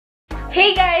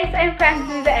Hey guys, I'm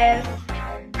Franze.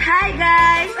 Hi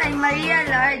guys, I'm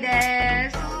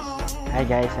Lourdes. Hi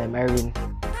guys, I'm ERWIN.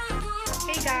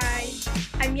 Hey guys,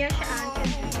 I'm YESHA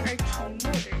and we are Team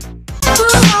LOURDES.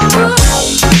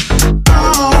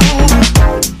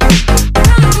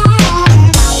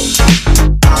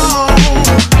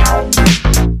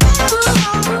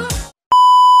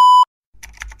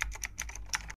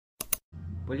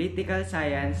 Political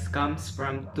science comes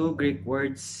from two Greek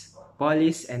words,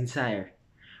 polis and sire.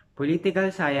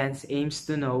 Political science aims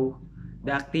to know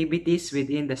the activities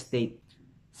within the state.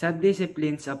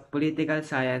 Subdisciplines of political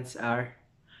science are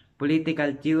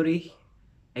political theory,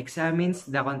 examines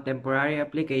the contemporary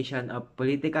application of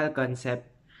political concepts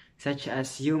such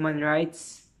as human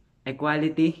rights,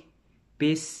 equality,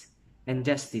 peace, and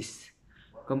justice.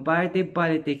 Comparative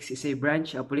politics is a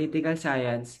branch of political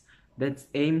science that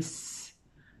aims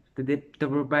to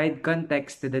provide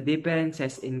context to the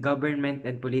differences in government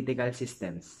and political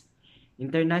systems.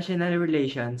 International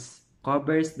relations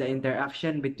covers the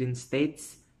interaction between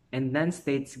states and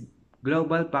non-states,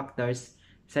 global factors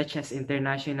such as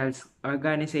international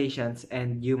organizations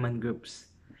and human groups.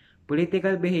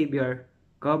 Political behavior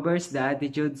covers the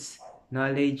attitudes,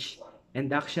 knowledge,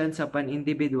 and actions of an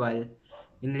individual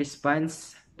in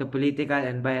response to political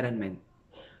environment.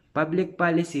 Public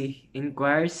policy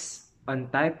inquires on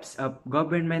types of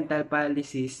governmental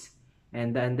policies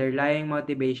and the underlying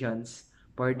motivations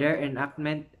for their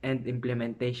enactment and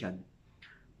implementation.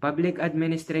 Public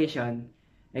administration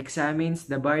examines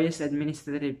the various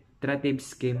administrative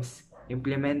schemes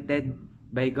implemented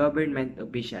by government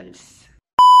officials.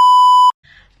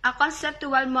 A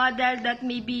conceptual model that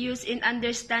may be used in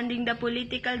understanding the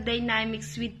political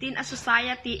dynamics within a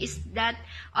society is that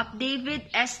of David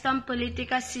Easton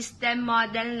Political System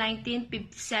Model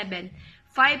 1957.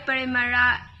 5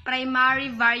 primary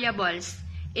variables.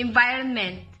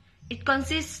 Environment. It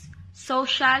consists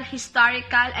social,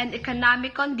 historical, and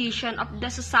economic condition of the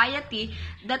society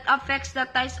that affects the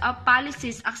types of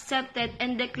policies accepted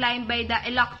and declined by the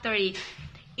electorate.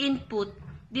 Input.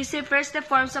 This refers to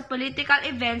forms of political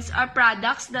events or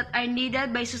products that are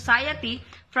needed by society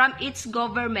from its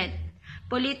government.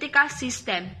 Political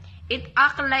system. It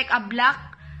acts like a black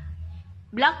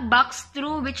box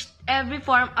through which every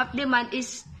form of demand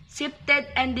is shifted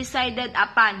and decided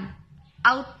upon.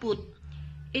 Output.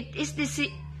 It is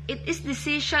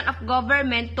decision of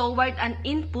government toward an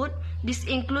input. This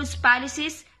includes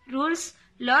policies, rules,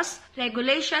 laws,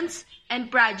 regulations,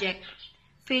 and projects.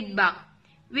 Feedback.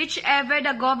 Whichever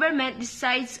the government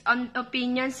decides on,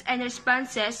 opinions and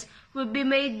responses will be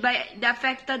made by the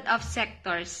affected of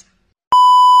sectors.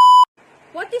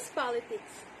 What is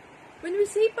politics? When we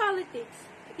say politics,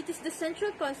 it is the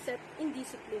central concept in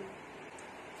discipline.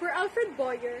 For Alfred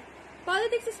Boyer,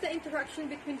 politics is the interaction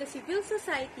between the civil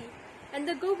society and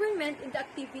the government in the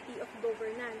activity of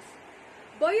governance.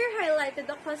 Boyer highlighted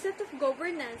the concept of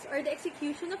governance or the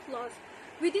execution of laws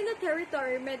within a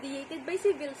territory mediated by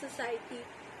civil society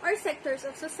or sectors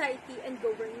of society and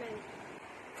government.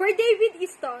 For David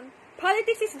Easton,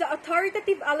 politics is the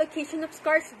authoritative allocation of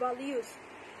scarce values.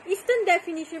 Easton's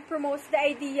definition promotes the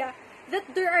idea that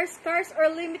there are scarce or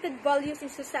limited values in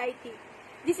society.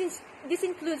 This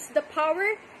includes the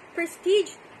power,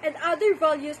 prestige, and other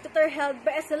values that are held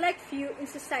by a select few in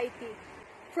society.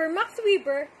 For Max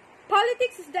Weber,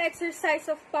 politics is the exercise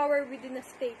of power within a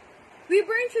state.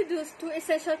 Weber introduced two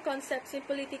essential concepts in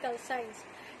political science: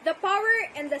 the power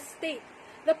and the state.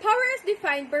 The power as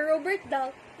defined by Robert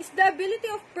Dahl is the ability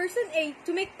of person A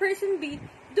to make person B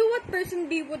do what person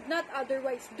B would not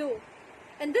otherwise do.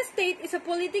 And the state is a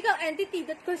political entity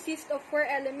that consists of 4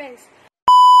 elements.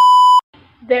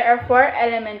 There are 4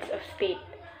 elements of state: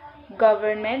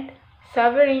 government,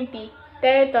 sovereignty,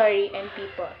 territory, and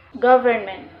people.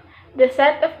 Government. The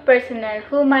set of personnel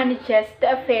who manages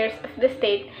the affairs of the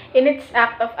state in its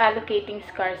act of allocating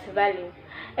scarce value,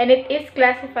 and it is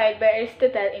classified by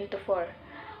Aristotle into 4.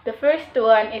 The first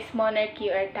one is monarchy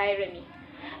or tyranny.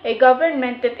 A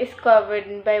government that is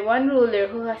governed by one ruler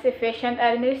who has efficient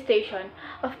administration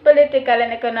of political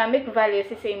and economic values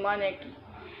is a monarchy.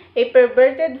 A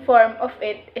perverted form of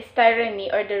it is tyranny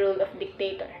or the rule of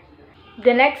dictator.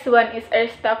 The next one is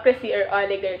aristocracy or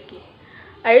oligarchy.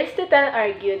 Aristotle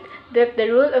argued that the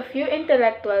rule of few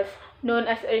intellectuals, known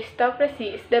as aristocracy,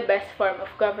 is the best form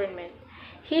of government.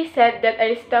 He said that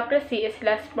aristocracy is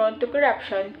less prone to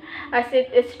corruption as it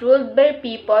is ruled by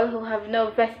people who have no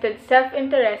vested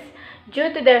self-interest due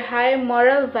to their high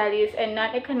moral values and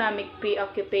non-economic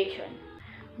preoccupation.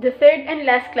 The third and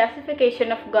last classification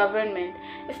of government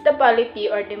is the polity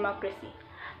or democracy.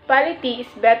 Polity is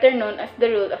better known as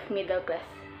the rule of middle class.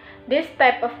 This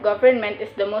type of government is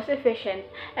the most efficient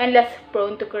and less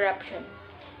prone to corruption.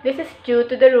 This is due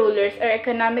to the rulers are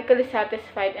economically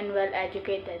satisfied and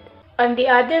well-educated. On the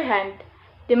other hand,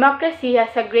 democracy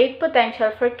has a great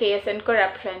potential for chaos and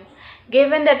corruption,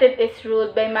 given that it is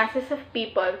ruled by masses of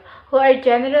people who are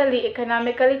generally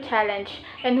economically challenged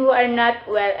and who are not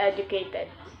well-educated.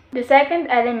 The second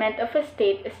element of a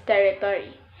state is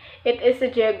territory. It is the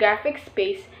geographic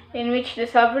space in which the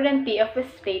sovereignty of a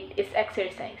state is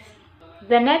exercised.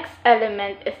 The next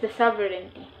element is the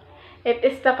sovereignty. It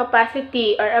is the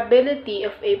capacity or ability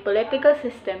of a political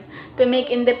system to make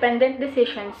independent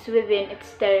decisions within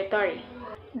its territory.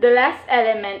 The last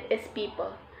element is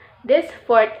people. This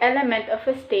fourth element of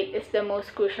a state is the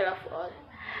most crucial of all,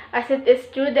 as it is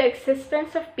through the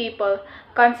existence of people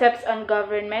concepts on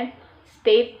government,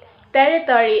 state,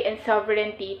 territory, and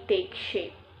sovereignty take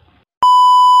shape.